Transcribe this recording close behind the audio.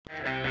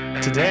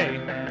Today,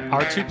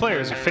 our two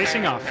players are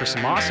facing off for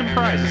some awesome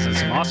prizes and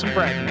some awesome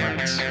bragging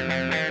rights.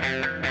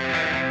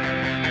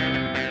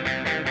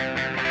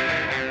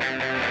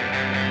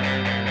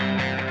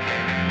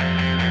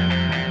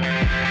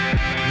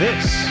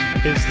 This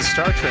is the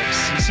Star Trek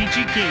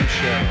CCG Game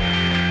Show.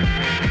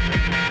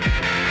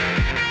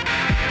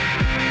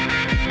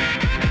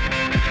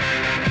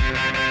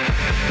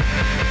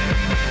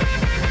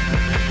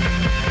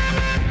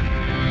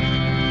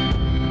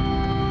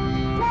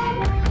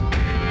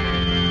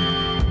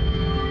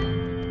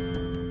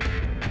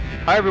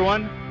 Hi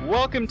everyone,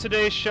 welcome to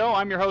today's show.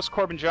 I'm your host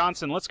Corbin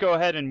Johnson. Let's go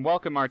ahead and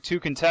welcome our two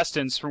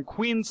contestants from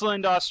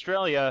Queensland,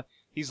 Australia.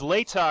 He's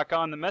Laytok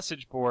on the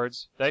message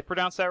boards. Did I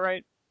pronounce that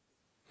right?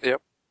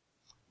 Yep.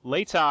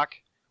 Laytok,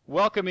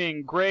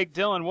 welcoming Greg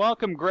Dillon.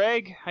 Welcome,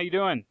 Greg. How you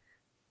doing?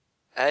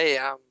 Hey,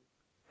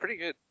 pretty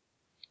good.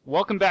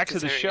 Welcome back to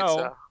the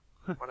show.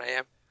 It's 1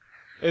 a.m.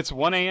 It's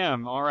 1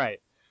 a.m. All right.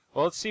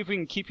 Well, let's see if we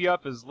can keep you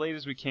up as late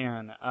as we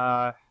can.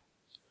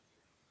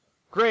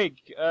 Greg,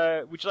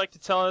 would you like to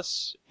tell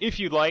us, if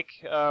you'd like,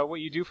 what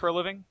you do for a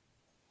living?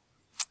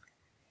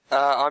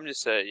 I'm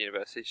just a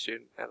university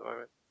student at the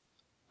moment.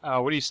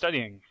 What are you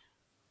studying?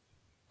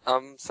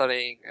 I'm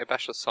studying a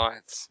Bachelor of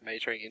Science,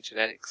 majoring in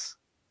genetics.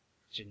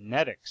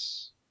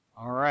 Genetics.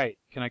 All right.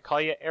 Can I call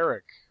you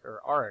Eric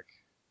or Arik?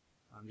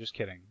 I'm just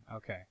kidding.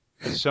 Okay.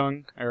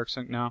 Sung? Eric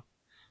Sung? No?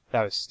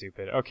 That was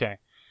stupid. Okay.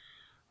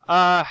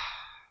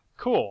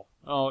 Cool.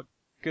 Well,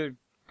 good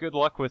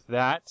luck with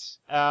that.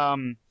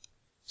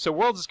 So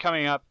Worlds is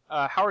coming up.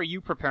 How are you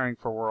preparing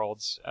for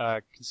Worlds,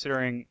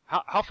 considering...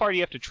 How far do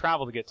you have to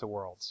travel to get to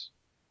Worlds?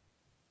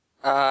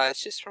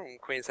 It's just from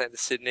Queensland to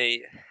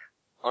Sydney.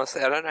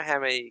 Honestly, I don't know how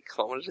many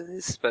kilometres it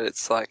is, but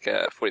it's like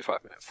a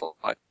 45-minute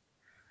flight.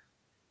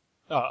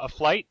 A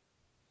flight?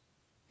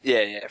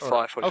 Yeah,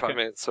 flight, 45 okay.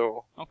 minutes,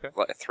 or like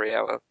a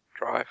 3-hour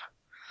drive.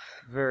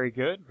 Very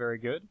good, very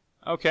good.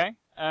 Okay.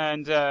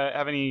 And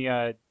have any...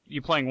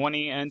 you playing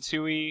 1E and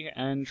 2E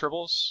and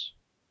triples?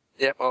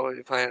 Yep, I'll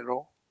be playing it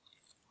all.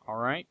 All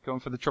right,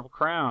 going for the Triple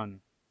Crown.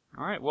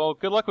 All right, well,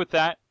 good luck with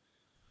that.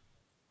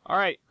 All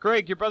right,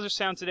 Greg, your buzzer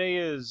sound today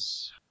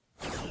is...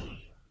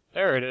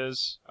 There it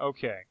is.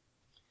 Okay.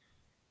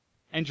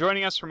 And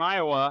joining us from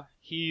Iowa,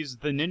 he's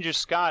the Ninja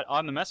Scott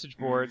on the message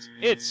boards.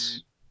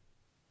 It's...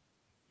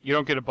 You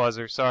don't get a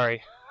buzzer,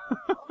 sorry.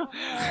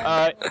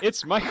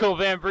 It's Michael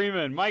Van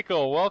Bremen.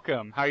 Michael,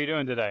 welcome. How are you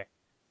doing today?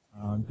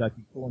 I'm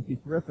cool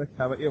and terrific.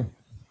 How about you?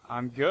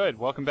 I'm good.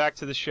 Welcome back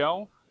to the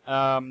show.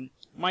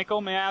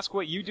 Michael, may I ask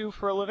what you do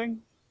for a living?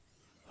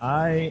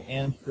 I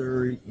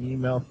answer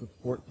email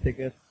support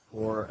tickets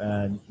for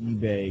an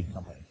eBay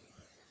company.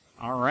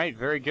 All right,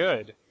 very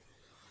good.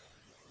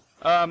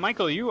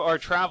 Michael, you are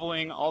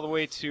traveling all the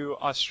way to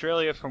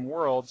Australia for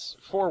Worlds.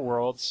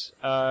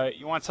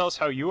 You want to tell us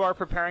how you are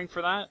preparing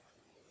for that?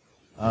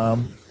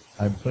 I'm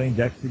putting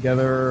decks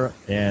together,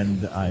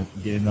 and I'm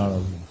getting on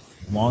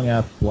a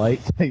long-ass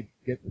flight to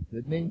get to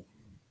Sydney,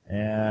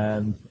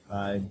 and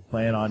I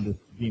plan on just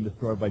being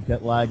destroyed by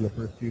jet lag the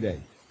first 2 days.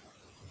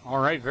 All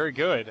right, very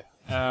good.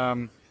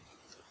 All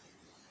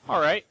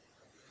right.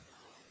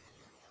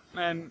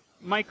 And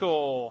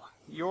Michael,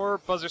 your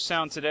buzzer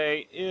sound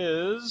today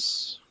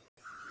is...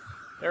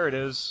 There it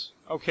is.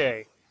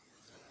 Okay.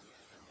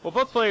 Well,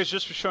 both players,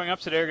 just for showing up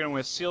today, are going to win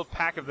a sealed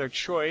pack of their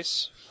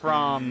choice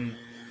from...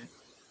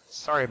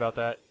 Sorry about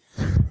that.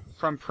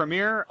 From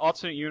Premier,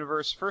 Alternate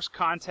Universe, First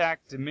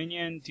Contact,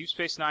 Dominion, Deep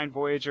Space Nine,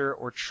 Voyager,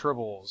 or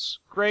Tribbles.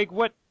 Greg,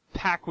 what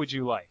pack would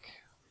you like?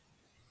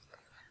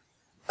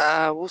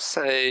 We'll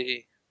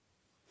say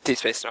Deep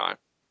Space Nine.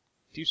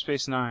 Deep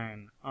Space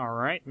Nine. All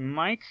right.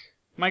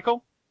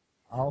 Michael?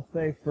 I'll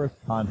say First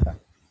Contact.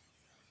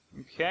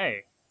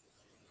 Okay.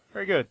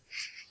 Very good.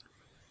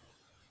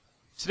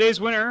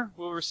 Today's winner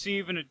will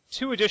receive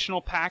 2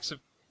 additional packs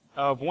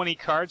of 1E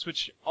cards,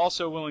 which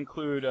also will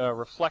include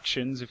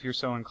reflections if you're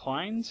so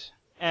inclined.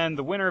 And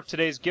the winner of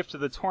today's Gift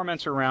of the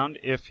Tormentor round,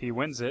 if he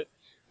wins it,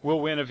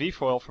 will win a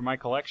V-foil for my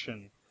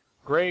collection.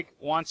 Greg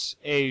wants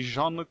a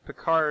Jean-Luc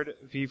Picard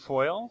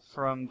V-foil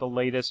from the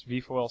latest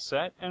V-foil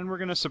set, and we're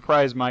going to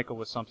surprise Michael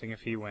with something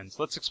if he wins.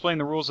 Let's explain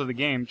the rules of the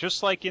game.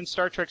 Just like in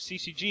Star Trek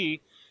CCG,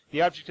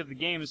 the object of the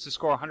game is to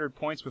score 100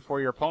 points before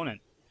your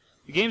opponent.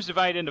 The game's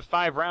divided into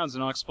 5 rounds,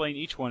 and I'll explain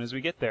each one as we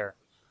get there.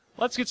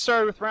 Let's get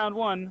started with round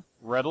 1,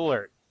 Red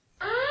Alert.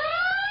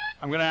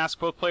 I'm going to ask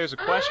both players a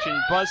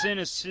question. Buzz in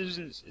as soon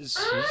as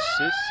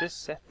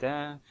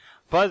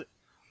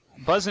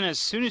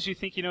you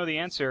think you know the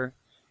answer.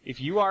 If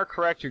you are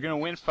correct, you're going to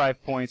win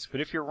 5 points, but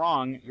if you're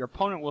wrong, your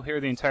opponent will hear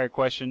the entire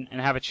question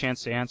and have a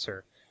chance to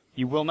answer.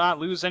 You will not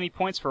lose any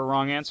points for a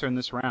wrong answer in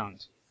this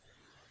round.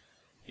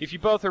 If you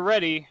both are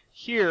ready,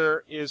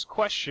 here is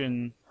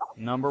question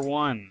number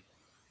 1.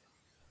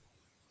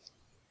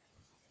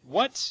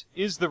 What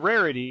is the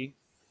rarity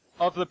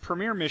of the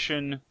Premier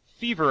mission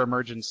Fever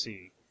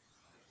Emergency?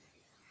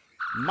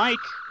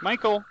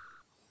 Michael?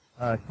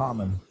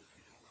 Common.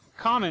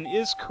 Common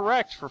is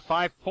correct for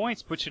 5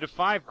 points, puts you to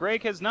 5.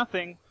 Greg has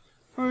nothing.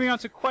 Moving on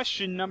to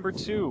question number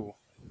 2.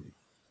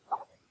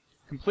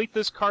 Complete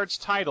this card's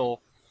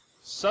title.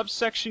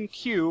 subsection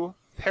Q,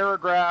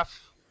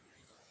 paragraph...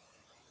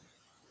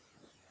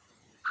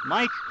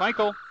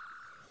 Michael.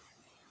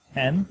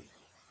 10.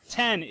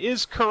 10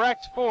 is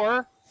correct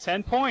for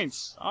 10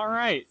 points. All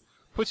right.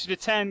 Puts you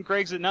to 10.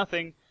 Greg's at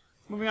nothing.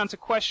 Moving on to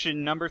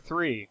question number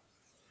 3.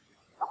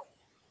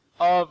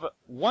 Of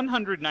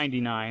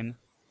 199,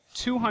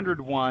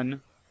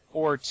 201,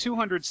 or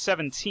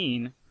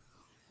 217,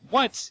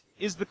 what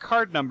is the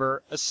card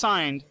number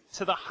assigned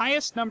to the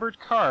highest numbered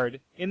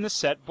card in the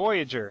set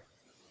Voyager?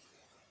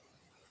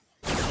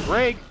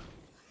 Greg.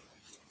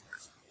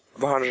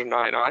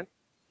 199.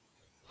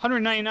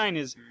 199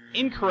 is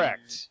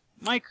incorrect.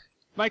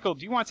 Michael,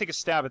 do you want to take a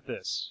stab at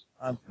this?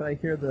 Could I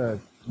hear the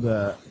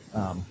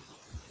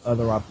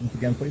other options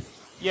again, please?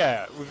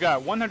 Yeah, we've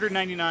got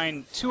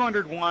 199,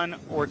 201,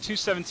 or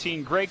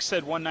 217. Greg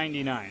said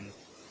 199.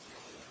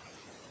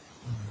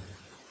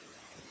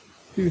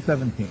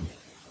 217.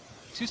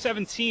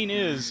 217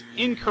 is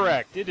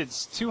incorrect. It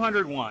is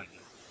 201.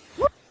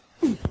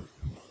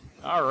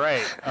 All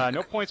right.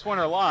 No points won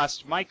or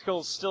lost.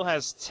 Michael still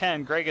has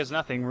 10. Greg has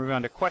nothing. Moving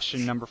on to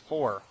question number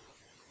 4.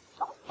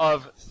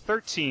 Of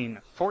 13,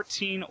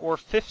 14, or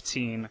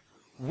 15,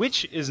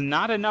 which is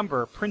not a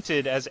number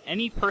printed as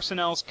any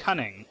personnel's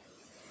cunning?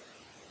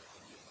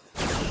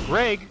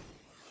 Greg.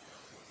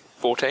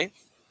 14.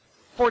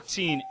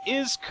 14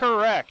 is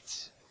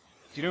correct.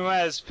 Do you know who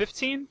has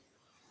 15?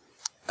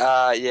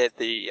 Yeah,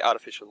 the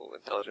artificial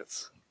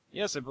intelligence.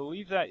 Yes, I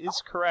believe that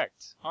is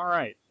correct. All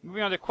right.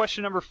 Moving on to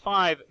question number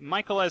 5.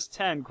 Michael has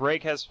 10.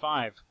 Greg has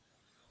 5.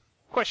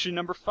 Question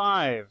number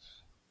 5.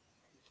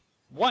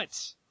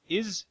 What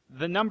is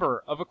the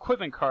number of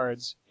equipment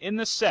cards in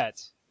the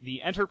set,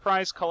 the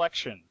Enterprise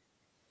Collection?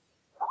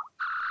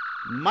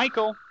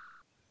 Michael.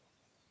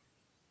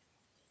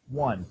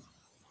 1.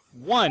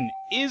 1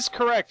 is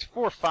correct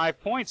for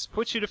 5 points.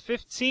 Puts you to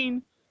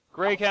 15.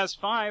 Greg has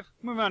 5.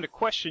 Moving on to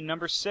question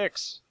number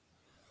 6.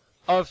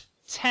 Of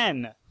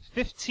 10,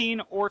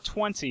 15, or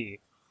 20,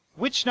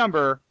 which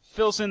number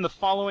fills in the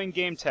following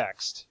game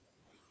text?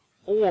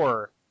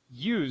 Or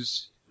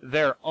use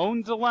their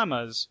own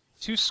dilemmas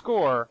to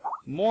score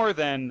more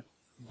than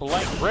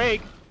blank.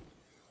 Greg.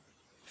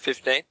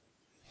 15.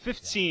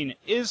 15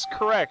 is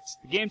correct.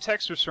 The game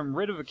text was from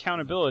Writ of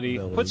Accountability.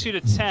 Puts you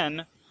to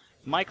 10.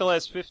 Michael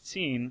has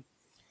 15.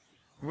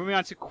 Moving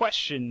on to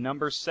question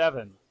number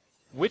 7.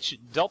 Which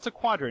Delta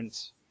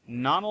Quadrant,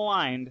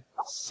 non-aligned,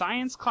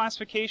 science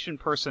classification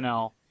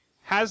personnel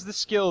has the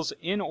skills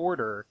in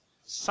order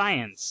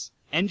Science,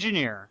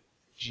 Engineer,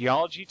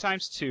 Geology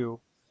 ×2,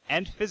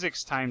 and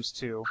Physics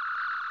 ×2?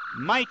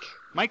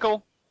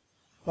 Michael.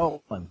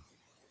 Sullen.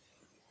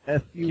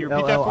 Can you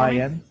repeat that for me?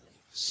 Sullin.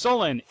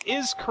 Sullen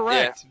is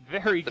correct. Yeah,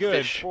 Very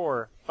good fish.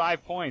 for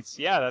 5 points.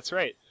 Yeah, that's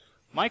right.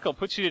 Michael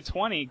puts you to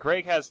 20.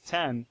 Greg has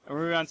 10. And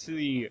we're moving on to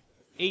the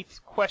eighth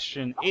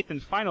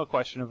and final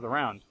question of the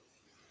round.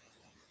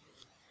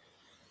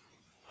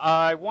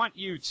 I want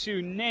you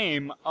to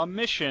name a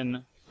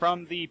mission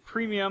from the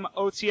premium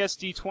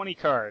OTSD 20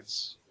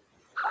 cards.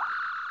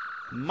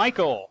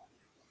 Michael.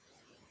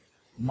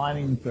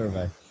 Mining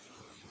survey.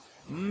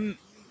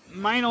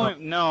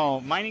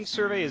 Mining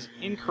survey is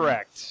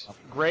incorrect.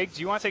 Greg,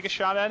 do you want to take a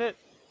shot at it?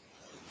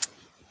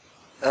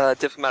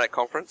 Diplomatic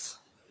conference.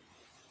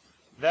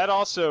 That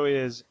also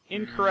is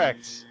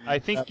incorrect. I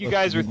think you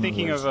guys are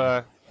thinking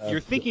of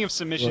you're thinking of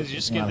submissions. You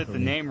just get the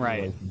name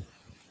right.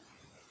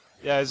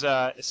 There's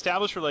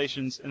established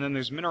relations, and then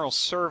there's mineral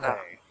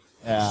survey.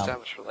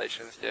 Established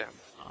relations, yeah.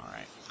 All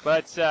right,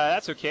 but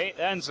that's okay.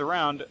 That ends the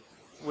round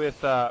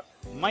with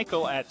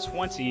Michael at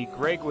 20,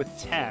 Greg with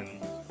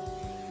 10.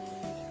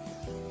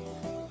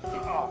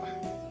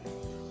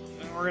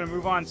 And we're going to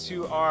move on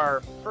to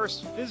our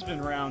first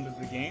Fizbin round of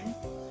the game.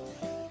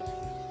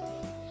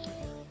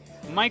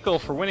 Michael,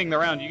 for winning the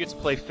round, you get to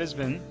play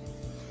Fizbin.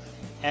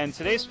 And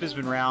today's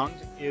Fizbin round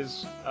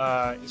is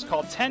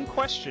called 10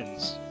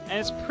 Questions. And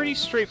it's pretty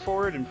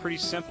straightforward and pretty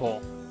simple.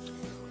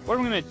 What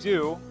I'm going to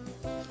do...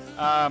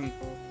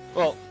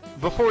 well,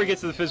 before we get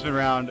to the Fizbin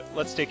round,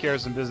 let's take care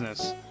of some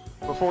business.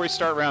 Before we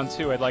start round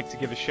 2, I'd like to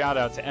give a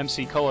shout-out to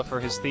MC Cullah for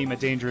his theme, A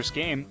Dangerous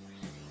Game.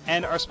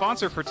 And our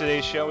sponsor for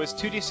today's show is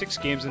 2D6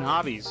 Games and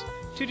Hobbies.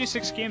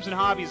 2D6 Games and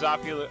Hobbies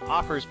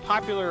offers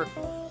popular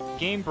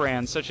game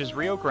brands such as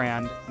Rio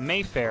Grande,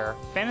 Mayfair,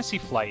 Fantasy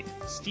Flight,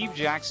 Steve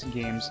Jackson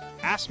Games,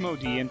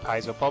 Asmodee, and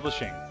Paizo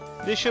Publishing.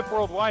 They ship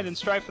worldwide and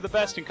strive for the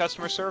best in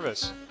customer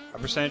service. A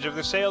percentage of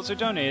their sales are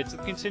donated to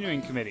the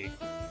Continuing Committee.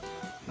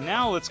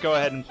 Now let's go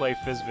ahead and play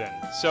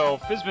Fizbin. So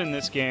Fizbin,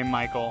 this game,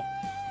 Michael,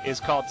 is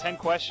called 10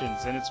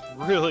 Questions, and it's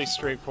really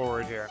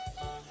straightforward here.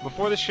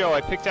 Before the show,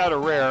 I picked out a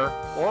rare,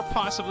 or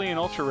possibly an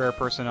ultra-rare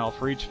personnel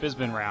for each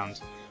Fizbin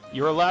round.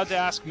 You're allowed to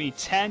ask me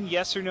 10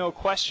 yes or no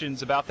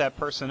questions about that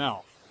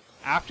personnel.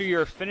 After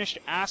you're finished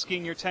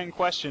asking your 10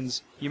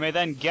 questions, you may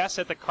then guess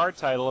at the card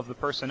title of the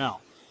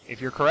personnel.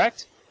 If you're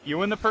correct, you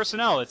win the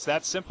personnel. It's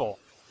that simple.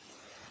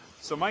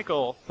 So,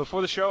 Michael,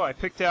 before the show, I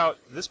picked out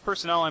this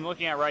personnel I'm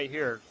looking at right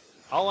here.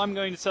 All I'm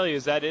going to tell you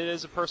is that it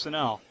is a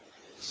personnel.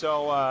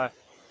 So,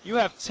 you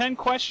have 10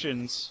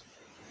 questions.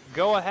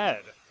 Go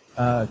ahead.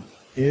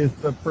 Is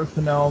the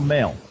personnel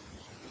male?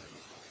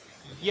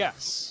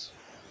 Yes.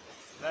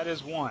 That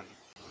is one.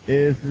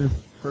 Is this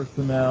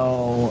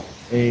personnel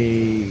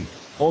a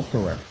ultra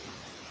rare?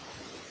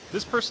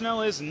 This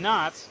personnel is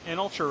not an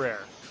ultra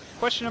rare.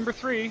 Question number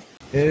 3.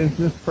 Is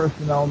this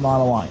personnel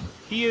non-aligned?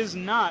 He is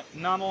not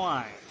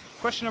non-aligned.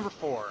 Question number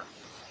 4.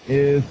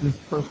 Is this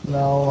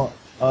personnel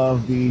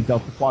of the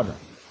Delta Quadrant?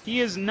 He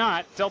is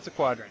not Delta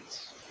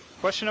Quadrant.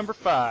 Question number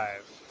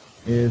 5.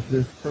 Is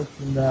this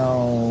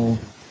personnel...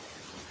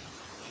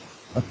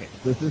 Okay,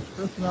 does this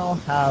personnel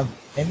have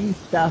any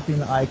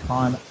staffing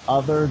icon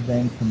other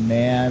than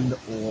command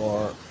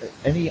or...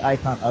 any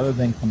icon other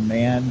than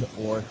command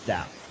or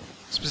staff?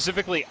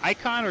 Specifically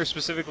icon or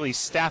specifically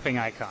staffing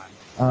icon?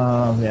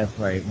 That's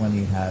right, when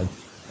he has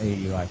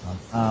AU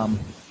icon.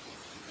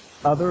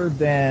 Other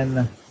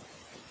than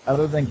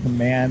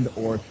command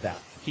or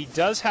staff. He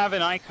does have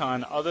an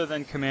icon other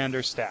than command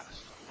or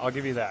staff. I'll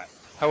give you that.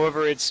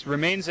 However, it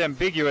remains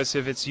ambiguous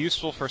if it's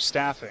useful for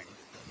staffing.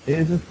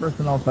 Is this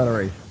personnel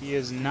Federation? He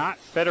is not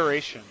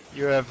Federation.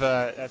 You have,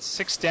 that's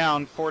 6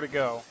 down, 4 to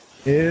go.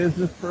 Is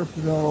this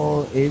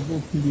personnel able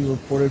to be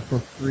reported for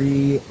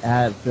free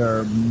at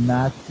their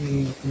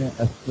matching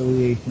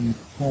affiliation's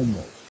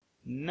homeworld?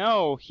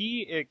 No,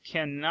 it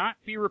cannot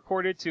be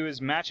reported to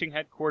his matching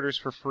headquarters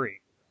for free.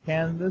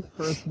 Can this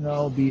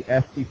personnel be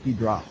FTP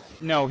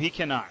dropped? No, he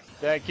cannot.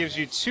 That gives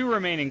you 2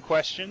 remaining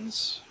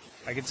questions.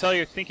 I can tell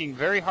you're thinking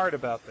very hard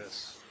about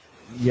this.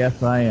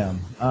 Yes, I am.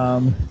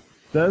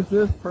 Does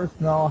this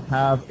personnel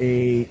have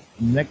a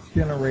next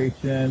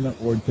generation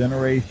or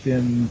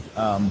generation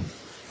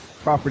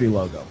property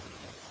logo?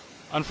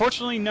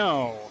 Unfortunately,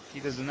 no. He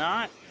does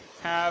not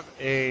have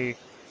a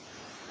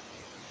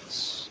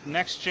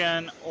next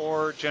gen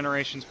or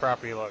generations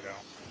property logo.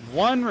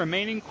 1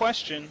 remaining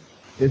question.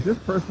 Is this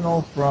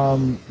personnel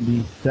from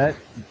the set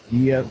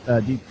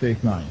Deep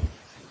Space Nine?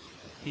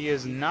 He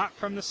is not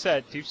from the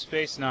set Deep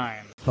Space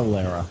Nine.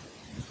 Talera.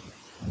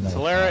 No,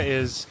 Talera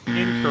is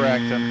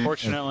incorrect,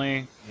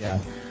 unfortunately. Yeah.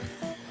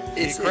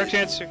 Is The correct it-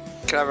 answer...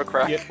 Can I have a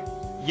crack?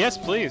 Yes,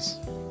 please.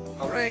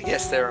 I'm gonna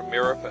guess they're a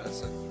mirror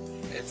person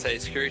and say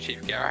Security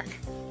Chief Garak.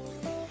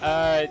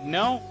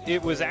 No,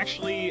 it was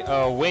actually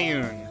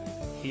Wayun.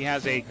 He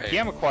has a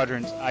Gamma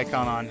Quadrant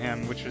icon on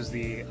him, which was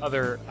the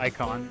other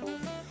icon.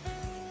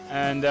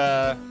 And,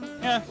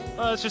 yeah,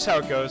 well, that's just how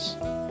it goes.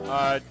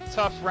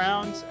 Tough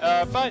round,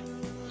 but,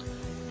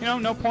 you know,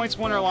 no points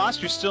won or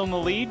lost. You're still in the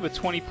lead with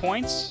 20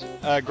 points.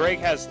 Greg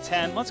has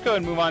 10. Let's go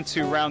ahead and move on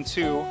to round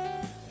 2.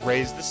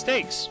 Raise the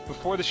stakes.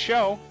 Before the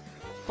show,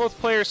 both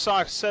players saw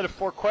a set of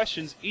 4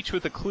 questions, each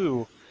with a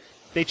clue.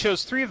 They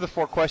chose 3 of the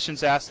 4 questions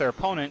to ask their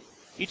opponent.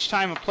 Each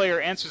time a player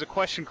answers a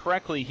question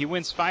correctly, he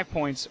wins 5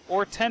 points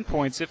or 10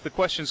 points if the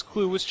question's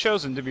clue was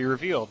chosen to be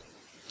revealed.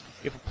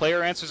 If a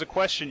player answers a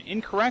question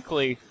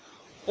incorrectly,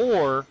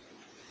 if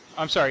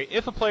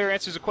a player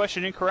answers a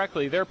question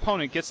incorrectly, their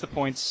opponent gets the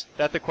points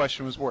that the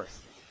question was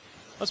worth.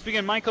 Let's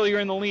begin. Michael, you're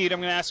in the lead. I'm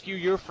going to ask you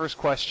your first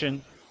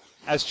question,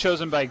 as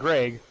chosen by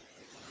Greg.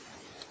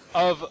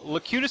 Of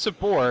Locutus of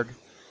Borg,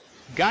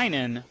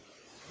 Guinan,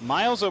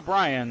 Miles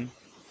O'Brien,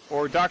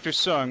 or Dr.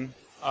 Sung,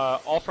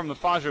 all from the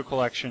Fajro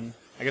collection.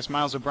 I guess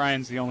Miles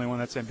O'Brien's the only one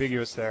that's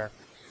ambiguous there.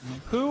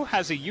 Who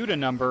has a Yuta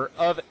number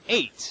of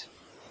 8?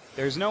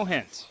 There's no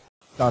hint.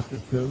 Dr.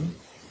 Sung?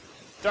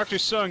 Dr.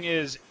 Sung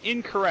is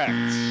incorrect.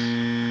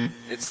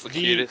 It's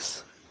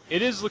Locutus.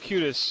 It is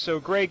Locutus, so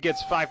Greg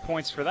gets 5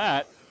 points for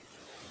that.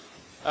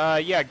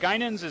 Yeah,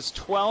 Guinan's is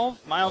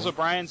 12, Miles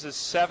O'Brien's is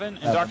 7,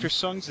 and Dr.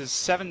 Sung's is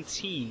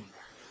 17.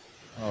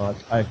 Oh,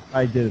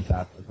 I did it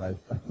backwards.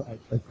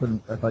 I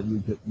couldn't. I thought you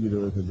did it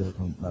was a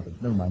different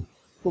method. Never mind.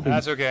 Cool beans.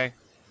 That's okay.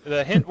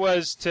 The hint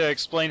was to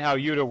explain how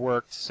Yuta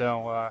worked,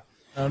 so...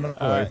 No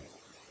worries.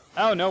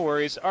 Oh, no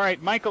worries. All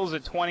right, Michael's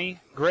at 20.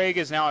 Greg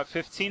is now at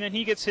 15, and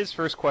he gets his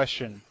first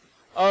question.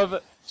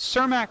 Of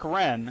Cermak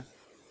Ren,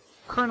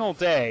 Colonel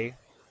Day,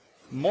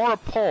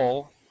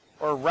 Morapol,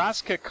 or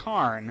Raska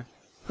Karn,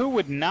 who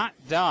would not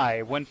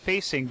die when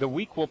facing the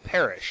weak will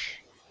perish?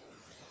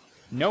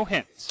 No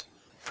hint.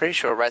 Pretty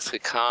sure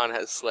Raska Khan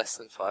has less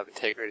than 5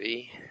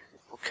 integrity.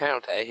 Well, Colonel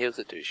Day, he was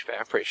a douchebag.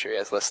 I'm pretty sure he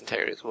has less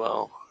integrity as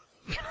well.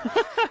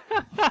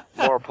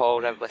 Morapol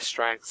would have less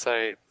strength, so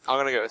I'm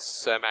gonna go with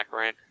Cermak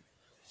Ren.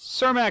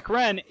 Cermak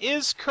Ren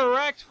is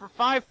correct for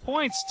 5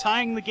 points,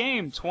 tying the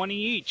game, 20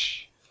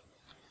 each.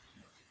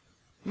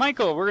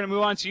 Michael, we're going to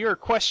move on to your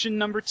question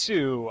number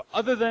 2.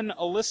 Other than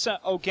Alyssa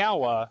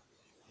Ogawa,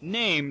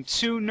 name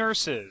 2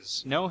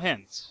 nurses. No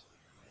hint.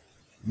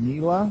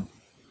 Mila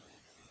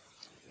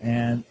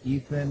and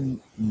Ethan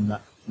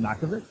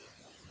Nakovic.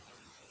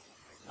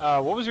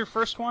 What was your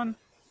first one?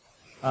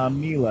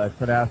 Mila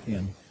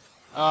Cardassian.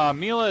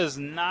 Mila is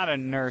not a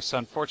nurse,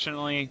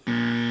 unfortunately.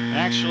 And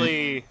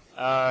actually,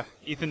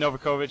 Ethan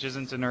Novakovic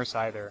isn't a nurse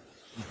either.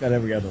 He's got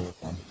every other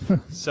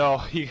one.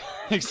 So,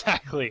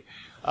 exactly.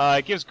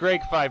 It gives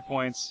Greg 5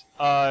 points.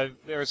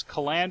 There's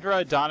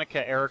Calandra,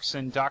 Donica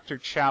Erickson, Dr.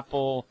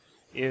 Chapel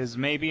is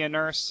maybe a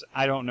nurse.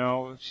 I don't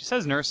know. She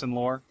says nurse in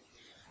lore,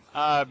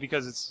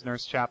 because it's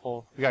Nurse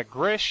Chapel. We got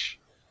Grish,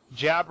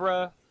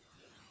 Jabra,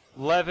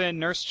 Levin,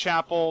 Nurse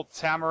Chapel,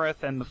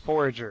 Tamarath, and the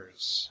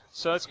Foragers.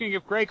 So that's going to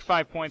give Greg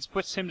 5 points,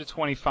 puts him to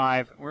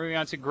 25. We're moving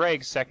on to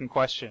Greg's second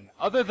question.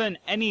 Other than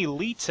any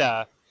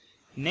Lita,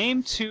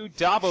 name 2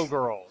 Dabo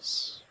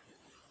girls.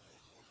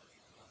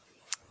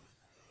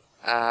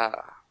 Well,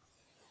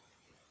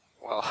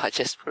 I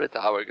just put a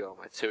Dabo girl on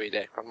my 2E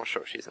deck, but I'm not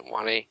sure if she's in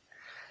 1E.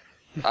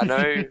 I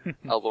know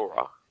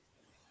Allura.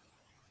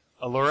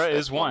 Allura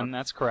is one,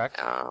 that's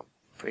correct.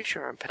 Pretty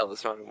sure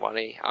Impella's not in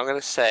 1E. I'm going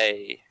to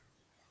say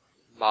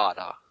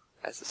Marta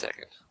as the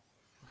second.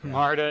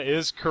 Marta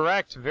is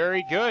correct.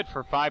 Very good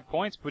for 5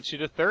 points, puts you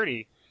to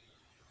 30.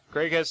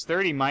 Greg has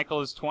 30, Michael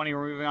has 20.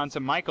 We're moving on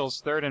to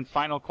Michael's third and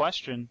final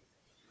question.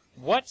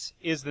 What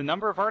is the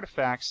number of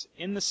artifacts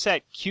in the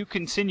set Q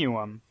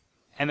Continuum?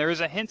 And there is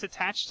a hint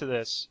attached to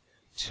this.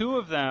 2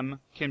 of them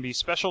can be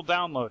special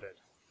downloaded.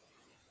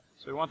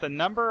 So we want the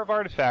number of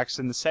artifacts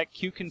in the set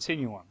Q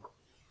Continuum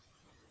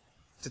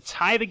to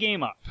tie the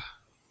game up.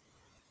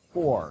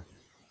 4.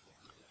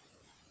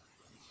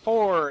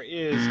 4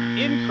 is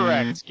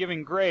incorrect,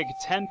 giving Greg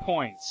 10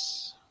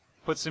 points.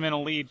 Puts him in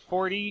a lead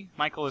 40.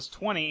 Michael is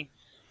 20.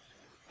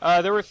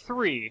 There were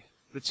 3.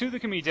 The 2 that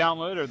can be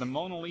downloaded are the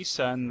Mona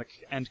Lisa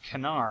and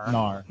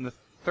Kanar. And the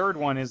third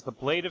one is the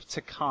Blade of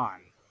Takan.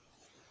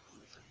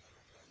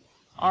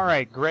 All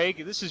right,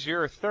 Greg, this is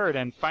your third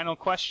and final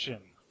question.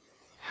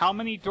 How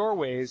many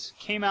doorways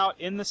came out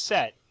in the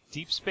set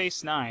Deep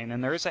Space Nine?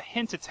 And there is a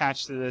hint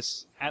attached to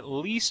this. At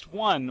least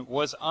one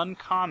was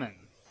uncommon.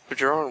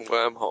 Bajoran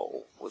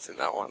Wormhole was in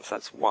that one, so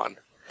that's 1.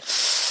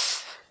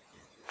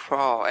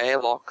 Oh,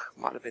 Airlock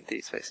might have been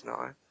Deep Space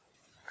Nine.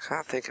 I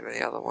can't think of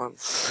any other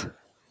ones.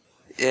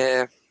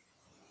 Yeah,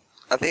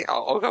 I think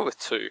I'll go with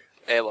 2.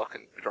 Airlock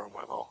and Bajoran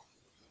Wormhole.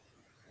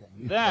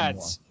 That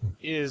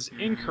is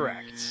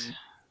incorrect.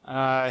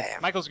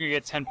 Michael's going to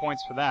get 10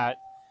 points for that.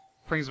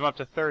 Brings him up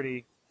to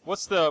 30.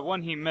 What's the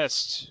one he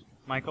missed,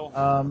 Michael?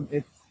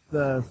 It's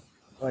the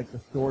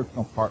storage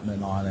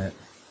compartment on it.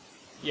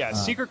 Yeah,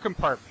 secret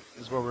compartment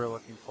is what we were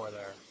looking for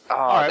there. Oh,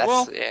 All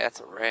right, that's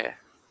a rare.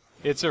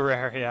 It's a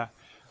rare, yeah.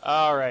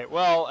 All right,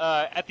 well,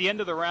 at the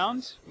end of the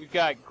round, we've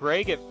got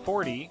Greg at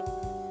 40,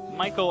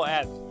 Michael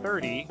at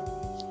 30,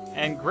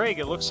 and Greg,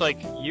 it looks like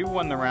you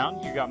won the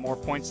round. You got more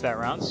points that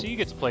round, so you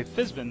get to play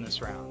Fizbin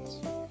this round.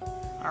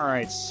 All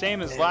right,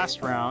 same as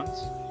last round.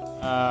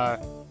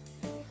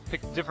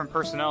 Pick different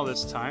personnel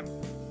this time,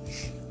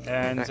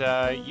 and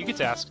you get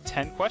to ask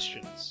 10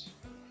 questions.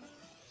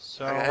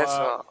 So,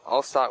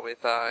 I'll start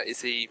with,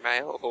 is he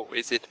male or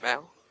is it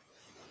male?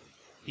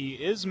 He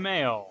is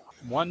male.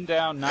 1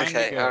 down, 9 to go.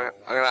 Okay, I'm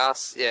going to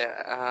ask,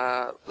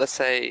 let's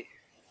say,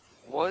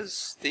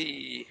 was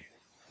the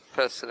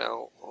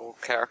personnel or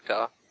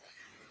character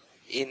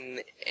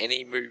in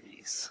any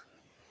movies?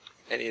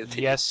 Any of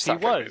the Yes, Star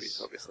he Trek was.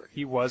 movies, obviously.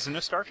 He was in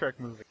a Star Trek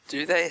movie.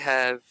 Do they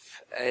have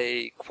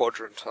a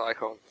quadrant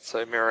icon?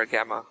 So mirror,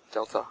 gamma,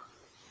 delta.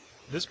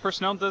 This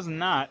personnel does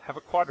not have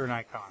a quadrant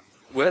icon.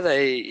 Were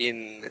they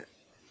in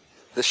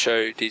the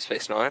show Deep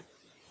Space Nine?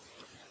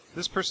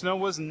 This personnel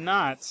was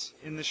not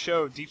in the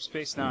show Deep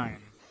Space Nine.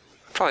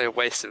 Probably a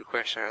waste of a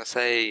question. I'll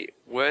say,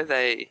 were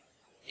they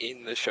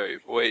in the show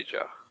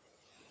Voyager?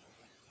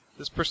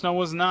 This personnel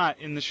was not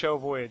in the show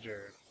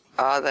Voyager.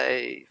 Are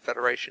they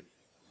Federation?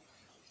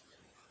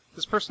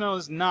 This personnel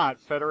is not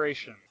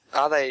Federation.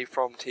 Are they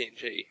from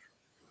TNG?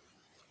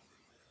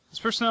 This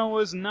personnel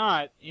was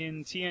not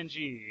in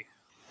TNG.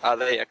 Are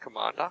they a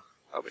commander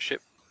of a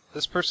ship?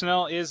 This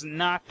personnel is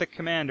not the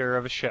commander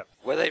of a ship.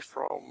 Were they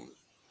from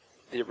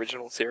the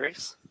original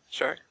series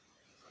show?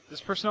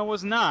 This personnel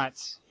was not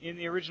in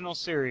the original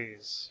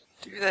series.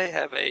 Do they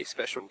have a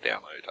special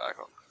download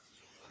icon?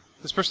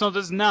 This personnel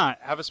does not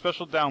have a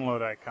special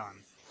download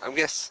icon.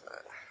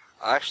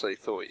 I actually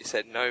thought you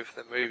said no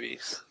for the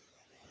movies.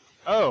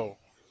 Oh.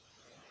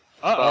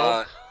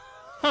 Uh-oh.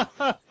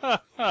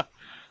 I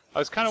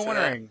was kind of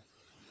wondering.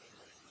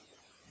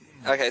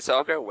 Okay, so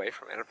I'll go away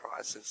from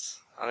Enterprises.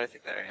 I don't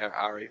think they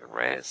are even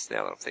rares.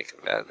 Now that I'm thinking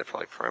about it, they're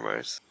probably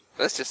promos.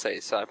 Let's just say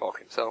Cyborg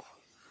himself.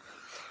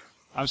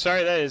 I'm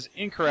sorry, that is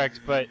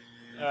incorrect, but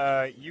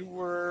you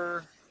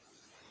were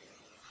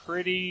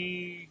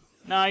pretty...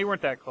 No, you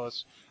weren't that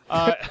close.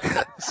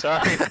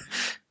 Sorry.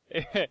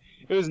 It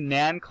was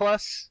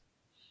Nanclus.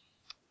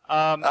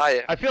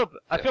 Yeah. I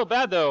feel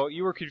bad, though.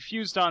 You were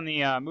confused on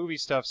the movie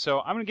stuff, so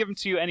I'm going to give them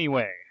to you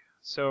anyway.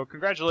 So,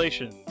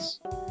 congratulations.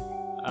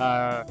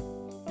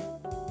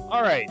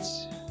 Alright.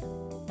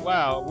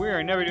 Wow, we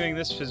are never doing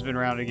this Fizbin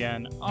round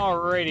again.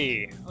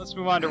 Alrighty, let's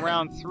move on to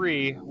round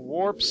 3,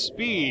 Warp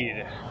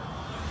Speed.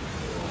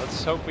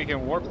 Let's hope we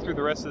can warp through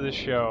the rest of this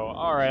show.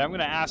 Alright, I'm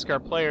going to ask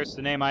our players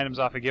to name items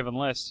off a given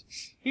list.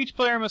 Each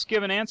player must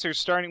give an answer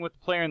starting with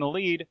the player in the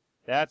lead.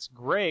 That's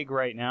Greg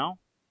right now.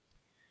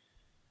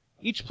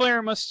 Each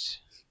player must...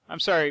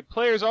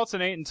 players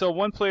alternate until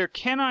one player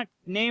cannot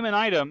name an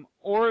item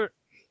or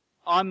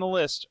on the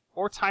list,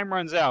 or time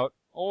runs out,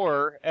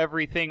 or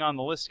everything on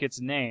the list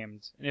gets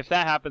named. And if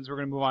that happens, we're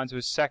going to move on to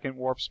a second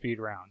Warp Speed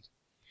round.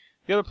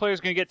 The other player is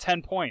going to get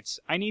 10 points.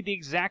 I need the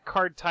exact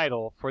card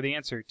title for the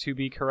answer to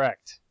be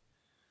correct.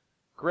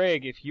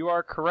 Greg, if you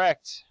are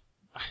correct,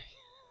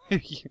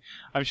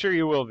 I'm sure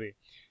you will be.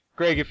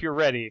 Greg, if you're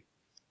ready,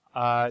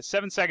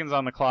 7 seconds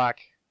on the clock.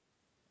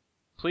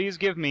 Please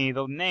give me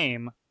the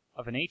name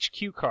of an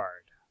HQ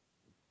card.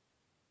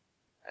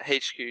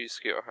 HQ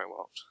Secure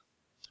Homeworld.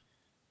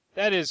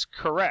 That is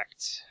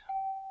correct.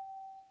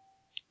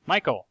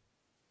 Michael.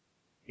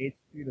 HQ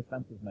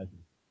defensive measures.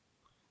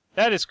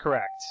 That is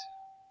correct.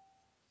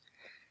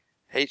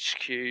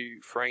 HQ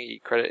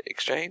Ferengi Credit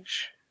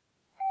Exchange.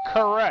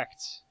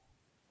 Correct.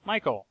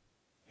 Michael.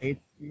 HQ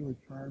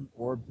return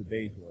orb to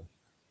Bejor.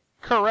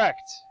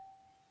 Correct.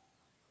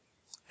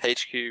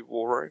 HQ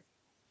War Room.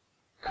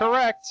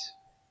 Correct.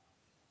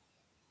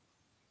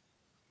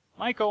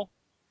 Michael.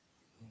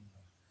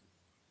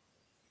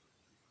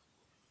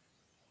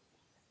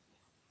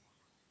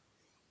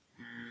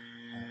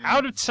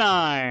 Out of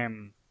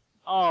time.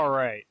 All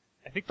right.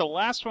 I think the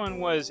last one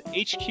was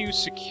HQ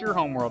Secure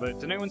Homeworld.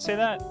 Did anyone say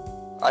that?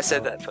 I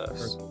said that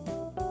first.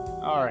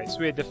 All right. So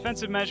we had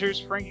defensive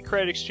measures, Ferengi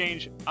Credit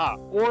Exchange,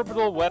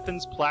 orbital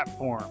weapons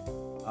platform.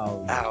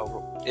 Oh,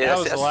 Oh, yeah, That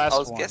was the last I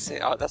was one. guessing.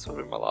 Oh, that's would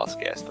have been my last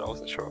guess, but I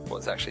wasn't sure if it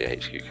was actually a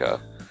HQ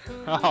car.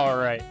 All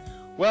right.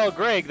 Well,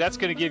 Greg, that's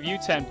going to give you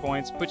 10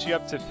 points, put you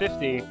up to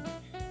 50.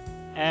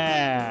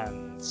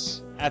 And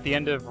at the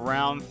end of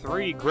round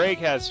 3, Greg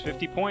has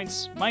 50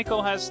 points,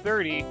 Michael has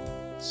 30.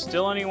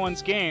 Still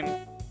anyone's game.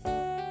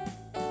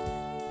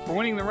 For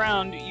winning the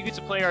round, you get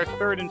to play our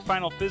third and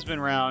final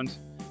Fizbin round.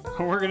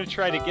 We're going to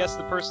try to guess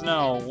the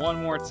personnel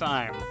one more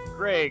time.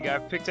 Greg,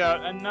 I've picked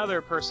out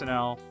another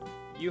personnel.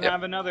 You Yep.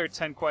 have another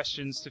 10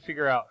 questions to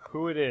figure out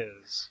who it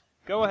is.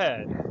 Go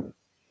ahead.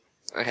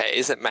 Okay,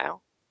 is it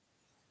male?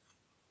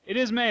 It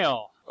is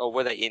male. Or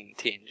were they in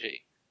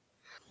TNG?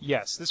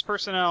 Yes, this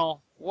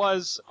personnel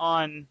was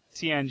on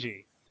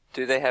TNG.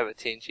 Do they have a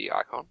TNG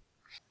icon?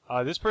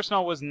 This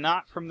personnel was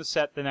not from the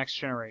set The Next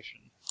Generation.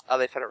 Are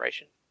they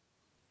Federation?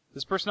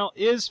 This personnel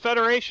is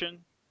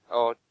Federation.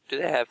 Or do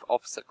they have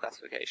officer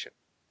classification?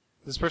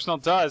 This personnel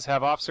does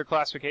have officer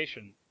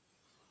classification.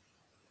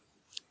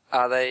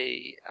 Are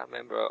they a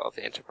member of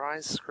the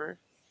Enterprise crew?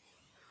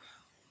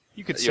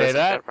 You could The say USS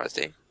that. Enterprise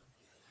team?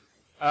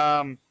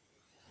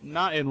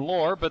 Not in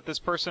lore, but this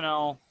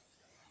personnel...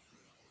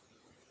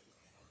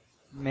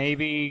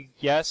 Maybe,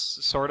 yes,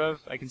 sort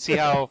of. I can see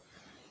how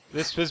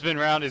this Fizbin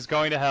round is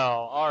going to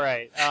hell.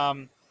 Alright,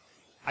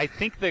 I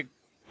think the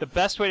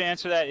best way to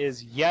answer that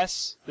is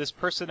yes, this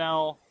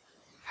personnel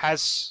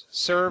has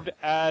served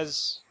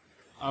as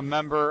a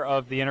member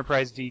of the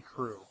Enterprise D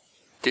crew.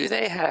 Do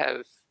they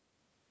have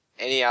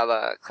any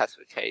other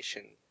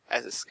classification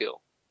as a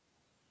skill?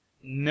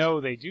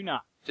 No, they do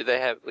not. Do they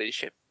have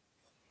leadership?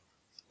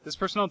 This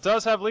personnel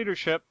does have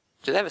leadership.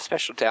 Do they have a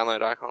special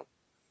download icon?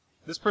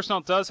 This personnel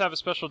does have a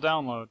special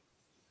download.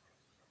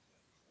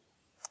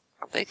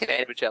 I'm thinking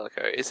Edward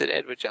Jellicoe. Is it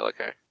Edward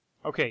Jellicoe?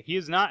 Okay, he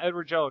is not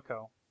Edward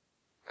Jellicoe.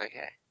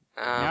 Okay.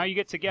 Now you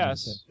get to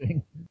guess.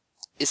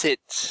 Is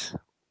it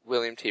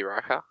William T.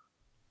 Riker?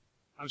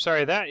 I'm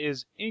sorry, that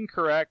is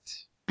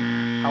incorrect.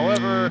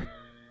 However,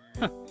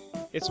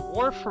 it's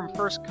Worf from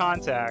First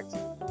Contact.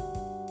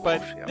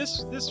 But Yep.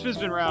 this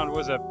Fizbin round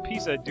was a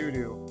piece of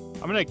doo-doo.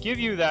 I'm gonna give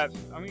you that.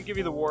 I'm gonna give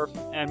you the Worf,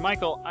 and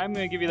Michael, I'm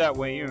gonna give you that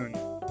Wayun.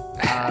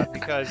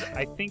 Because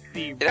I think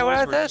the You know what?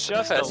 rules were That's the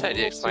just a first time you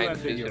little too explained the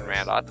ambiguous. Fizbin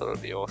round. I thought it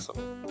would be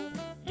awesome.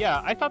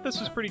 Yeah, I thought this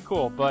was pretty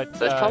cool, but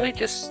There's probably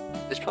just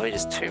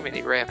too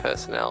many rare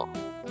personnel.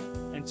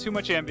 and too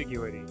much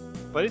ambiguity.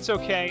 But it's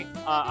okay.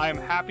 I'm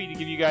happy to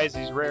give you guys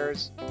these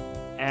rares,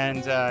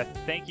 and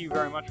thank you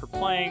very much for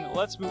playing.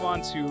 Let's move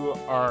on to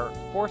our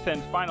fourth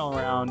and final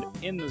round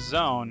in the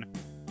zone.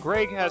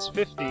 Greg has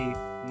 50,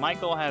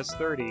 Michael has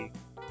 30.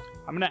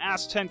 I'm going to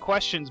ask 10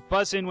 questions.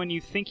 Buzz in when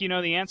you think you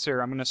know the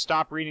answer. I'm going to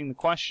stop reading the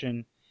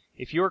question.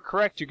 If you're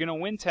correct, you're going to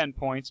win 10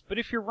 points, but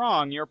if you're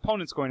wrong, your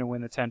opponent's going to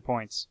win the 10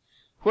 points.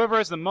 Whoever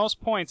has the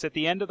most points at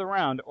the end of the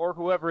round, or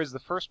whoever is the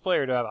first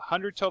player to have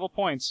 100 total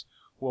points,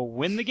 will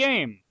win the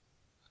game.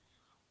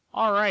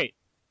 All right.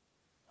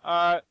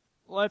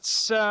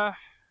 Let's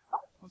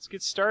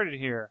get started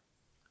here.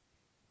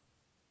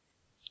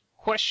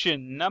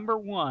 Question number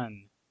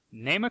 1.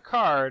 Name a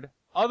card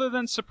other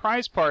than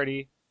Surprise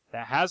Party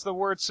that has the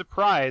word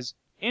surprise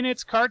in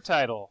its card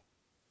title.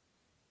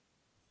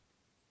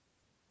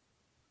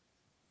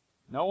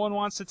 No one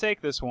wants to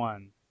take this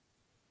one.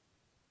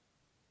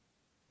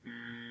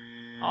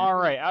 All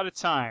right, out of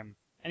time.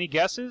 Any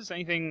guesses?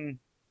 Anything?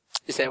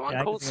 Is there one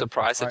Yeah, I called can think of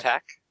Surprise Surprise-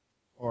 Attack?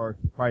 Or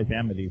Surprise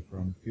Amity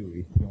from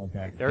Chewie. The only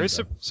thing I can There is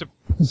think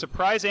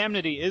Surprise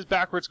Amity is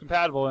backwards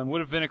compatible and would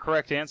have been a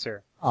correct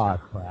answer. of. Aw,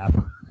 crap.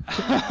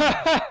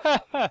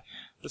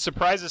 The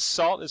Surprise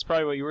Assault is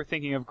probably what you were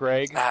thinking of,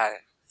 Greg.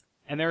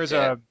 And there is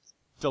Yeah. a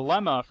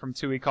dilemma from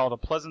TUI called a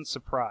Pleasant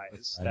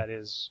Surprise Okay. that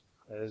is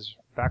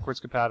backwards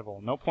compatible.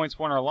 No points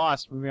won or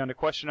lost. Moving on to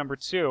question number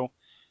 2.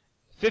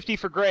 50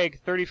 for Greg,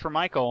 30 for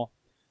Michael.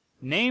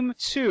 Name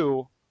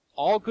 2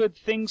 All Good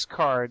Things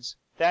cards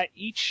that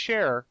each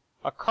share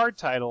a card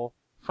title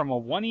from a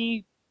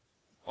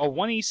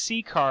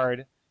 1EC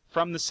card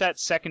from the set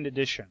 2nd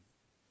edition.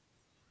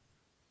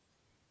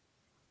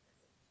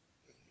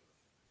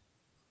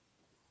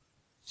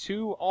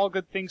 2 All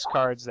Good Things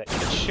cards that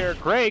each share.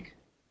 Greg,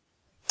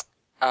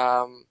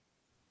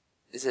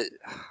 Is it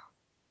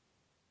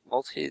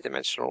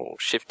multi-dimensional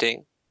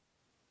shifting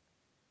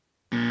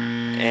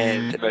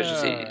and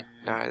emergency?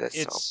 No, that's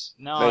it's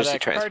not. no Emergency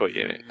that transport card,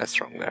 unit. That's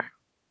wrong there.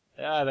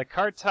 The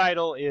card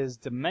title is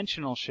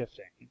Dimensional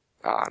Shifting.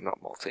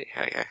 Not multi.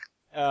 Okay.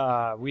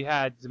 We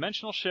had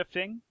Dimensional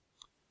Shifting,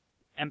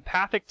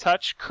 Empathic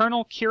Touch,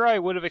 Colonel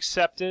Kirai would have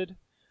accepted,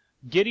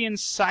 Gideon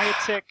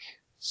Sciatic,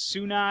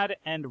 Sunad,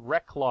 and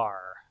Reklar.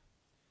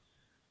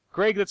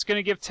 Greg, that's going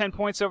to give 10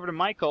 points over to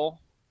Michael.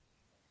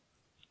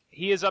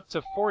 He is up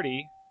to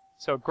 40.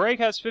 So Greg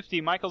has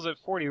 50, Michael's at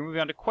 40. We're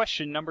moving on to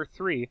question number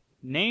 3.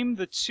 Name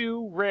the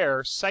 2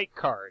 rare sight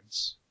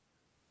cards.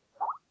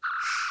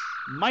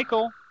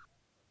 Michael.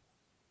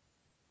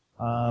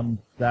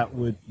 That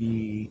would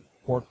be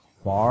Pork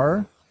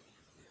Bar.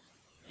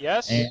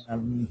 Yes.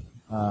 And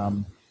Out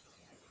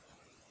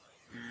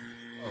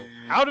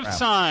of crap.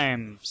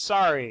 time.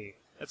 Sorry.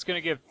 That's going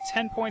to give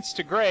 10 points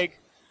to Greg.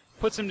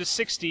 Puts him to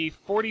 60.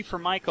 40 for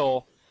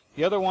Michael.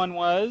 The other one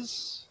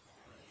was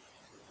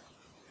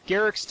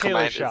Garrick's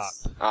Tailor Shop.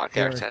 Oh,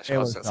 Garrick's Tailor Shop. I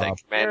was going to say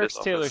Commander's Garrick's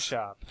Tailor Office.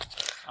 Shop.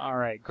 All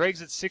right.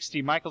 Greg's at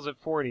 60. Michael's at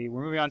 40.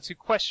 We're moving on to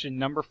question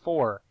number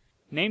 4.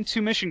 Name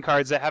 2 mission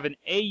cards that have an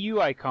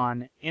AU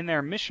icon in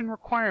their mission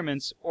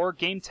requirements or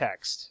game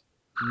text.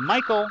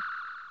 Michael.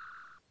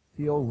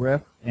 Steel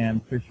Rift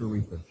and Fisher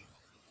Research.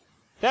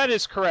 That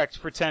is correct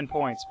for 10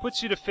 points.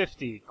 Puts you to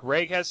 50.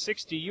 Greg has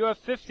 60. You have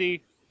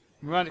 50.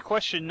 Move on to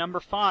question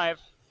number 5.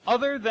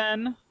 Other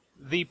than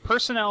the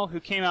personnel who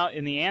came out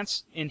in the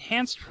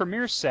enhanced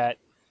premiere set,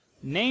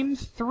 name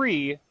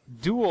 3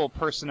 dual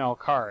personnel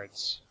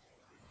cards.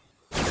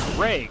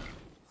 Greg.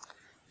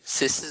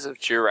 Sisters of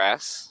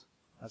Duras.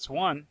 That's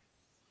 1.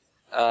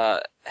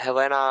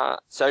 Helena,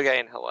 Sergei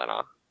and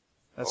Helena.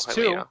 That's or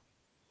 2. Helena.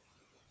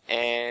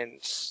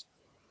 And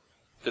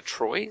the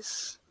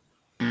Troys?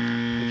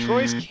 The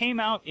Troys came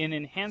out in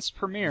enhanced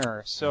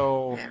premiere,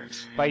 so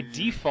by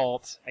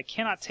default, I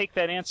cannot take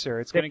that answer.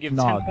 It's going to give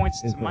 10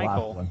 points to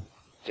Michael.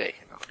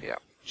 Jake, yeah.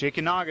 Jake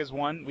and Nog is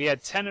 1. We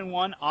had 10 and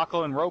 1,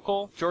 Akal and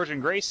Rokal, George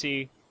and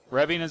Gracie,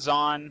 Rebbe and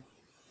Azan,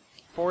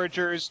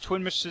 Foragers,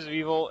 Twin Mistresses of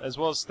Evil, as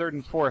well as 3rd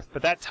and 4th.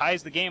 But that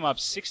ties the game up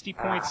 60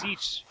 points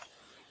each.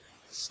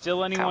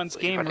 Still anyone's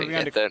game. Moving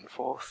on to 3rd and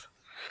 4th.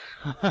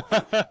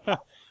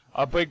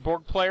 A big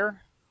Borg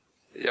player.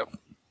 Yep.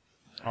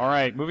 All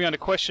right, moving on to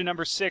question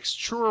number 6.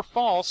 True or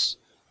false,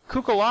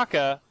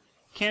 Kukulaka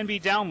can be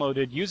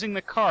downloaded using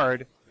the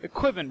card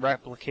Equipment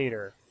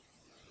Replicator.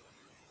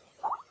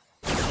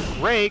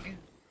 Greg.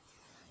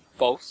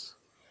 False.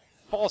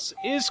 False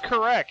is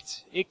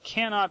correct. It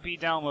cannot be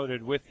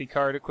downloaded with the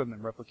card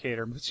Equipment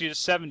Replicator. Puts you to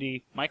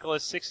 70. Michael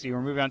has 60.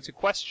 We're moving on to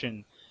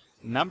question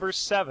number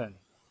 7.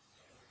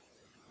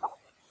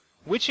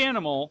 Which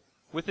animal,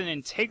 with an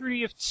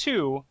integrity of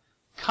 2,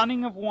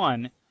 cunning of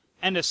 1,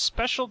 and a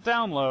special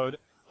download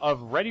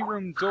of Ready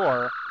Room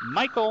Door,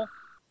 Michael.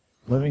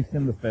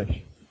 Livingston the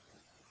fish.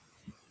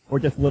 Or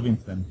just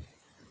Livingston.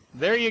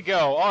 There you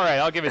go. All right,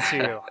 I'll give it to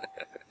you.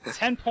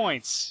 10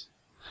 points.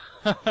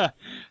 The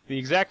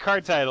exact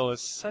card title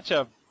is such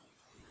a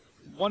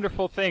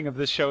wonderful thing of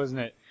this show, isn't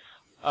it?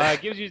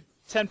 Gives you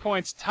 10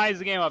 points, ties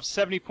the game up,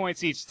 70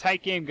 points each.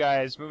 Tight game,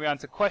 guys. Moving on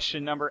to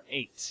question number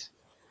 8.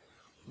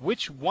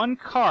 Which one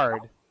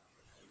card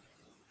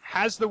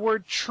has the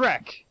word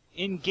Trek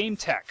in game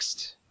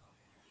text?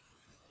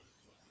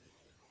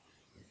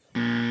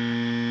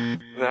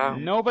 No.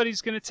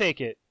 Nobody's going to take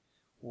it.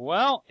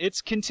 Well,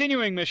 it's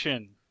Continuing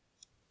Mission.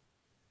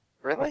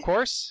 Really? Of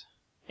course.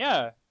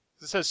 Yeah.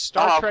 It says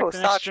Star Trek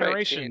The Next Trek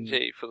Generation.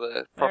 TNG for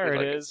the There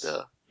it is.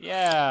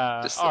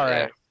 Yeah. Just All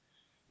there. right.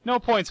 No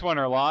points won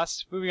or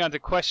lost. Moving on to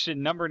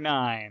question number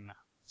 9.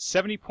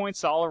 70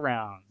 points all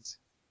around.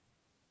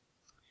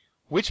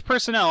 Which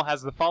personnel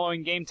has the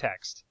following game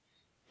text?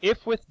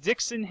 If with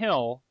Dixon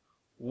Hill,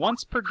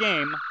 once per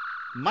game,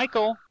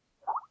 Michael.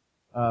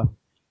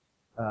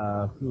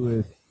 Who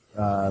is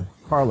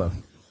Carlos?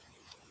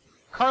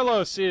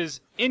 Carlos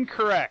is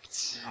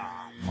incorrect.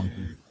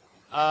 Monkey.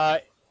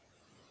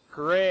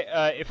 Great.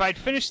 If I'd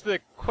finished the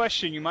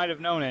question, you might have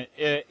known it.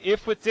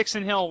 If with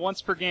Dixon Hill,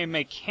 once per game,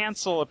 may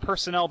cancel a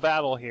personnel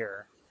battle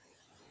here.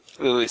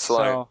 Lily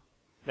Sloan. So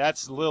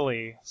that's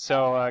Lily.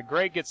 So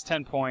Greg gets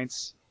 10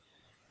 points.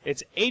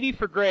 It's 80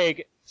 for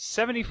Greg,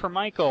 70 for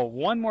Michael.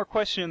 One more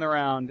question in the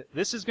round.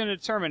 This is going to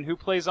determine who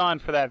plays on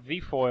for that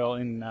V-foil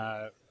in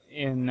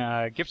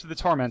Gift of the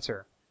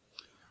Tormentor.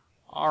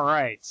 All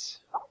right.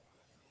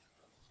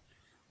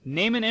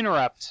 Name an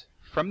interrupt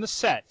from the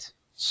set,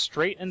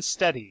 Straight and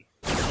Steady.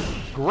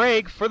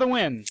 Greg for the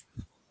win.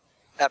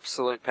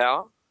 Absolute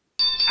Power.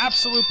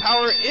 Absolute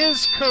Power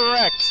is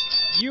correct.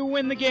 You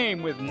win the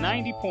game with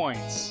 90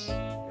 points.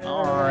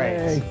 All right.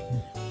 Yay.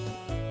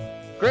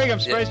 Greg,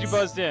 I'm surprised Yes. you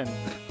buzzed in,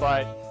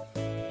 but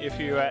if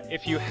you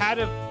had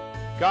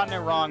have gotten it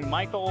wrong,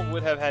 Michael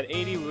would have had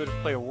 80. We would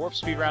have played a warp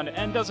speed round,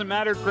 and doesn't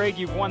matter. Greg,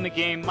 you've won the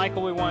game.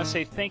 Michael, we want to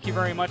say thank you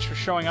very much for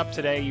showing up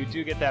today. You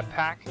do get that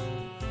pack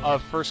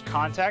of First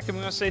Contact, and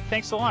we want to say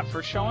thanks a lot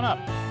for showing up.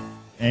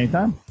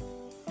 Anytime.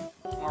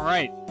 All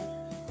right.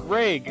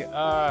 Greg,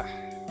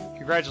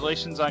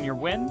 congratulations on your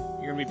win.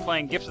 You're going to be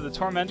playing Gift of the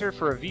Tormentor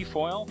for a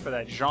V-Foil for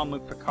that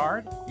Jean-Luc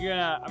Picard. I'm going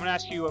to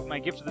ask you my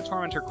Gift of the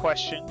Tormentor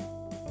question.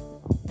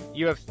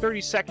 You have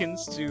 30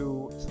 seconds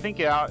to think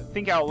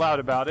out loud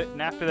about it,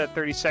 and after that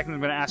 30 seconds, I'm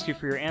going to ask you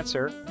for your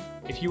answer.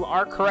 If you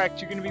are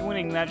correct, you're going to be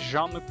winning that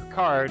Jean-Luc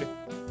Picard,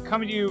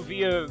 coming to you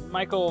via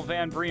Michael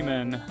Van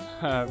Bremen,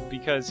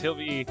 because he'll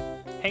be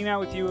hanging out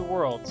with you at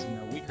Worlds in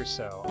a week or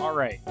so. All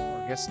right,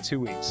 or I guess 2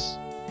 weeks.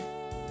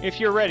 If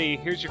you're ready,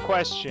 here's your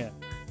question.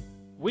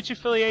 Which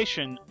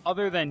affiliation,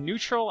 other than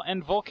Neutral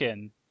and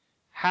Vulcan,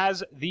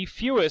 has the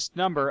fewest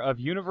number of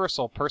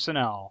Universal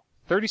personnel?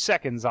 30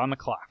 seconds on the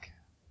clock.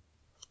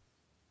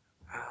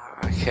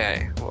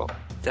 Okay, well,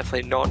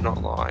 definitely not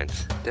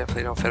Lines.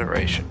 Definitely not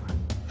Federation.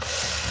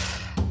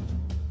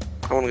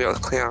 I want to go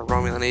with Cleon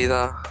Romulan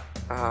either.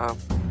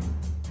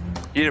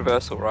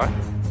 Universal, right?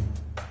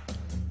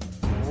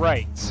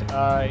 Right.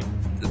 The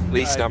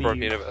least number of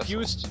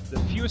Universal. The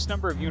fewest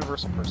number of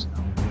Universal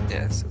personnel.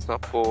 Yes, it's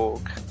not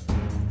Borg.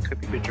 Could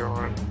be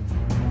Bajoran.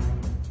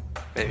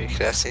 Maybe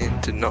Cassian,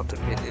 not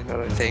Dominion, I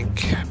don't think.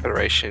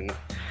 Federation.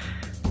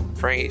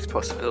 Ferengi's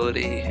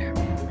possibility.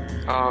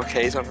 Oh,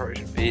 Kazon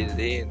Federation B to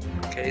D and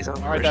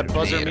Kazon. Alright, that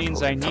buzzer B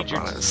means I need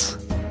your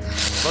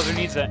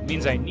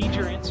means I need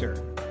your answer.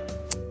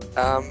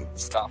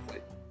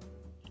 Starfleet.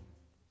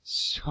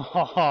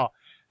 So,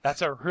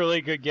 that's a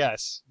really good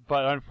guess,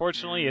 but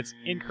unfortunately it's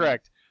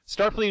incorrect.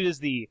 Starfleet is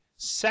the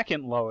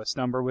second lowest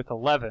number with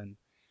 11.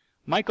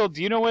 Michael,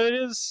 do you know what it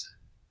is?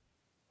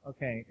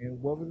 Okay,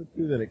 and what were the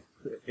two that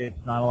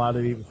it's not allowed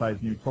to be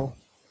besides Neutral?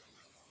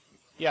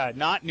 Yeah,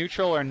 not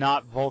Neutral or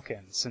not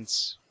Vulcan,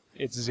 since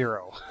it's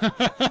 0. Then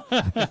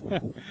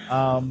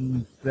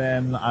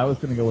I was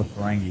going to go with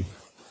Ferengi.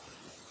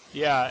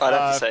 Yeah, I'd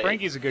have to say,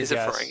 Ferengi's a good is it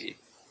guess. Ferengi?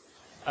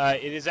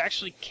 It is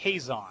actually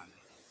Kazon.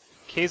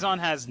 Kazon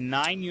has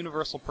 9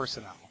 Universal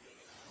personnel.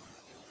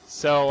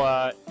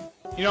 So,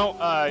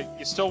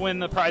 you still win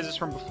the prizes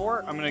from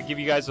before. I'm going to give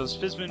you guys those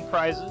Fizman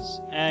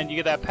prizes, and you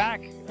get that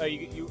pack.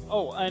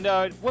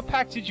 What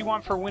pack did you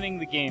want for winning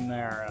the game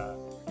there,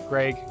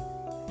 Greg?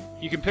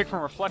 You can pick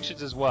from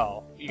Reflections as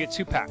well. You get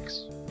 2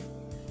 packs.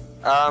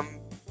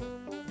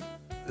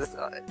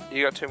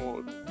 You got 2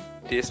 more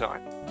DS9.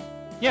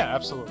 Yeah,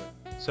 absolutely.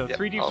 So Yep,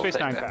 3 Deep I'll Space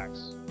take 9 that.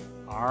 packs.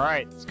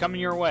 Alright, it's coming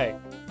your way.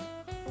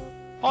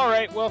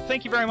 Alright, well,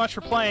 thank you very much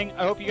for playing.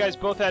 I hope you guys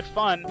both had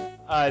fun.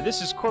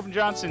 This is Corbin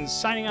Johnson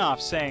signing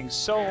off, saying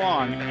so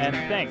long, and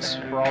thanks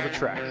for all the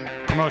track.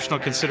 Promotional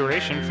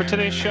consideration for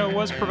today's show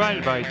was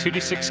provided by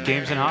 2D6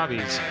 Games and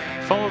Hobbies.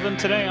 Follow them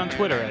today on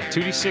Twitter at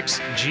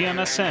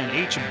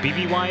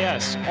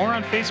 2D6GMSNHBBYS or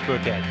on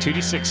Facebook at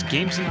 2D6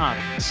 Games and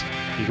Hobbies.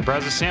 You can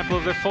browse a sample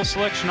of their full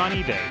selection on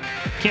eBay.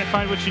 Can't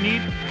find what you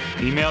need?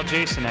 Email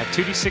Jason at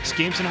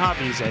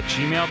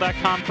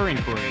 2D6GamesandHobbies@gmail.com for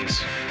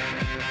inquiries.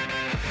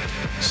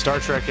 Star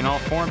Trek in all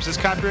forms is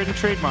copyright and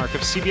trademark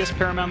of CBS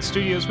Paramount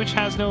Studios, which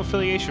has no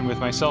affiliation with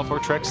myself or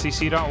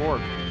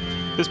TrekCC.org.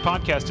 This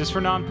podcast is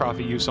for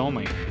non-profit use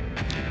only.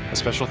 A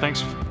special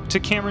thanks to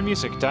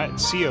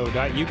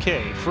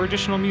CameronMusic.co.uk for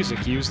additional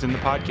music used in the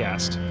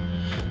podcast.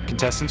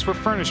 Contestants were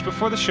furnished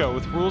before the show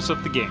with rules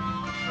of the game.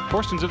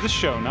 Portions of this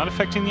show not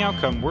affecting the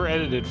outcome were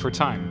edited for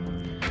time.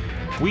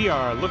 We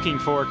are looking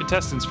for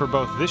contestants for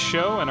both this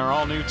show and our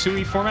all-new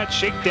 2E format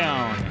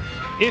Shakedown.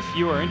 If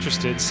you are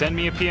interested, send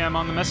me a PM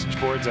on the message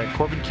boards at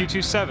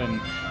CorbinQ27,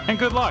 and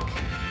good luck!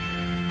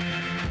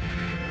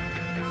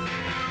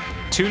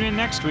 Tune in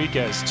next week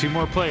as 2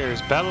 more players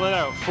battle it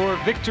out for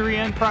victory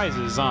and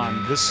prizes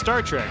on the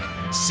Star Trek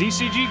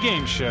CCG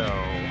Game Show.